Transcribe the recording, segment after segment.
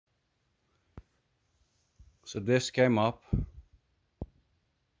So this came up.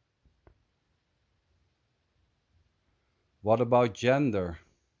 What about gender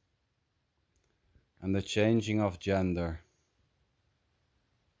and the changing of gender?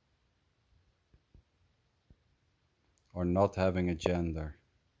 Or not having a gender?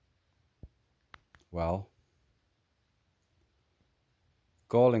 Well,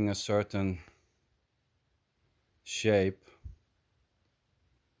 calling a certain shape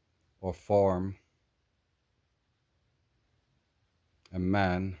or form a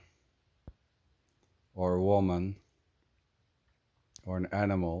man or a woman or an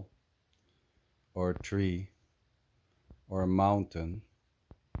animal or a tree or a mountain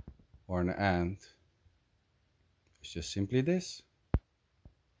or an ant is just simply this.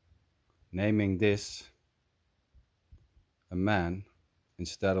 Naming this a man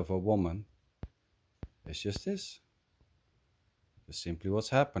instead of a woman is just this. Just simply what's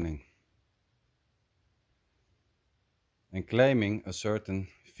happening. And claiming a certain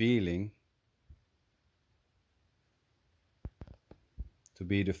feeling to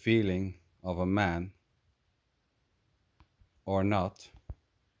be the feeling of a man or not,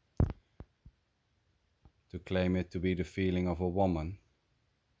 to claim it to be the feeling of a woman,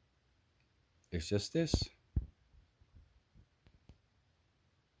 is just this.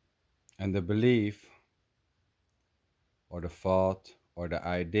 And the belief or the thought or the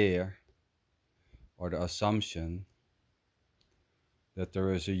idea or the assumption that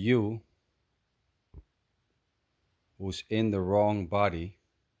there is a you who's in the wrong body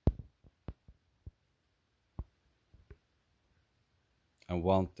and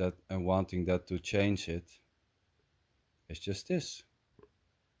wanting that to change it is just this.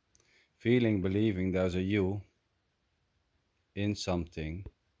 Believing there's a you in something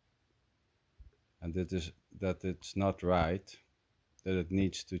and that it's not right, that it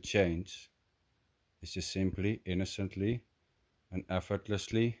needs to change, is just simply, innocently and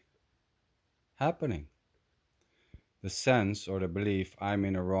effortlessly happening. The sense or the belief I'm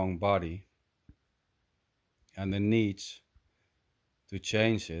in a wrong body and the needs to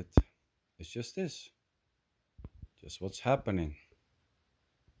change it is just this. Just what's happening.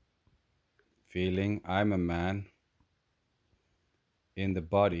 Feeling I'm a man in the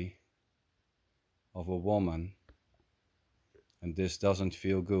body of a woman and this doesn't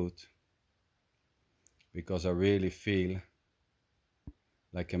feel good because I really feel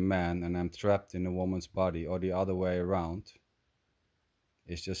like a man and I'm trapped in a woman's body, or the other way around.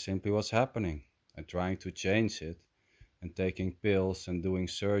 It's just simply what's happening. And trying to change it and taking pills and doing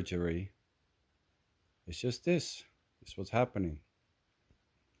surgery, it's just this. It's what's happening.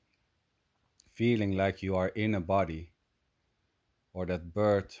 Feeling like you are in a body, or that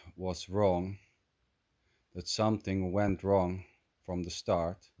birth was wrong, that something went wrong from the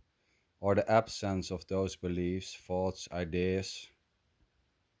start, or the absence of those beliefs, thoughts, ideas,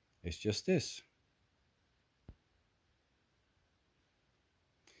 it's just this.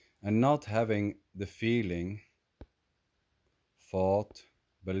 And not having the feeling, thought,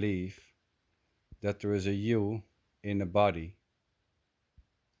 belief that there is a you in a body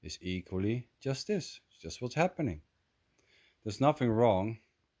is equally just this. It's just what's happening. There's nothing wrong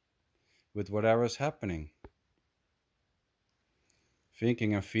with whatever is happening.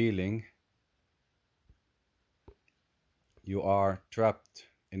 Thinking and feeling you are trapped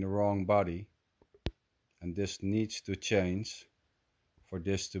in the wrong body and this needs to change for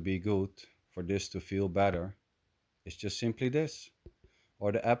this to be good, for this to feel better, it's just simply this.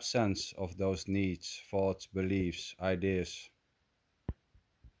 Or the absence of those needs, thoughts, beliefs, ideas.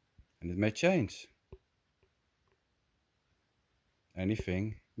 And it may change.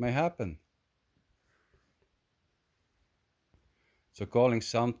 Anything may happen. So calling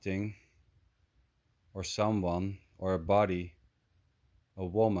something or someone or a body a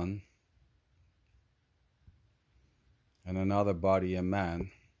woman and another body a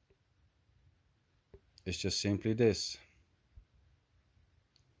man is just simply this.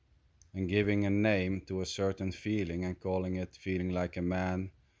 And giving a name to a certain feeling and calling it feeling like a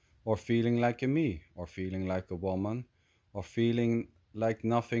man, or feeling like a me, or feeling like a woman, or feeling like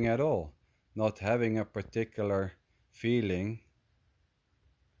nothing at all. Not having a particular feeling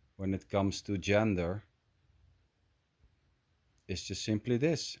when it comes to gender is just simply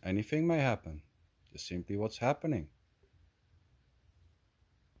this. Anything may happen. Just simply what's happening.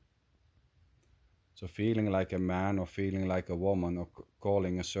 So feeling like a man or feeling like a woman, or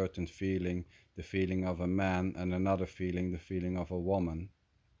calling a certain feeling the feeling of a man and another feeling the feeling of a woman,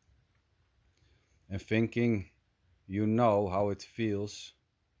 and thinking you know how it feels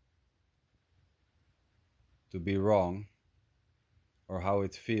to be wrong, or how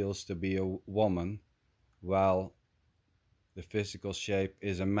it feels to be a woman while the physical shape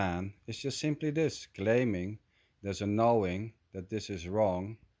is a man, is just simply this: claiming there's a knowing that this is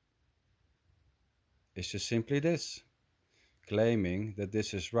wrong. It's just simply this: claiming that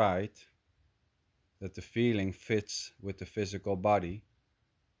this is right, that the feeling fits with the physical body,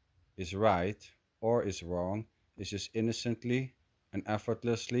 is right or is wrong, is just innocently and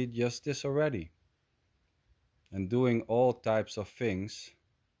effortlessly just this already. And doing all types of things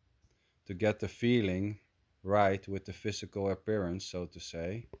to get the feeling right with the physical appearance, so to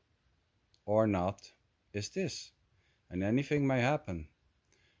say, or not, is this. And anything may happen.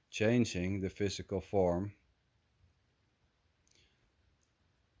 Changing the physical form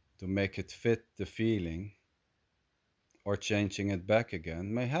to make it fit the feeling, or changing it back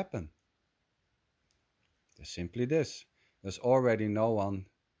again, may happen. There's simply this. There's already no one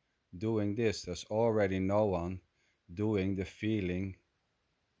doing this. There's already no one doing the feeling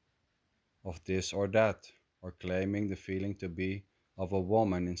of this or that, or claiming the feeling to be of a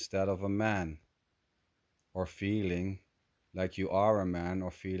woman instead of a man, or feeling like you are a man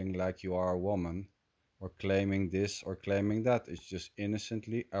or feeling like you are a woman, or claiming this or claiming that. It's just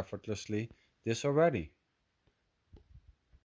innocently, effortlessly this already.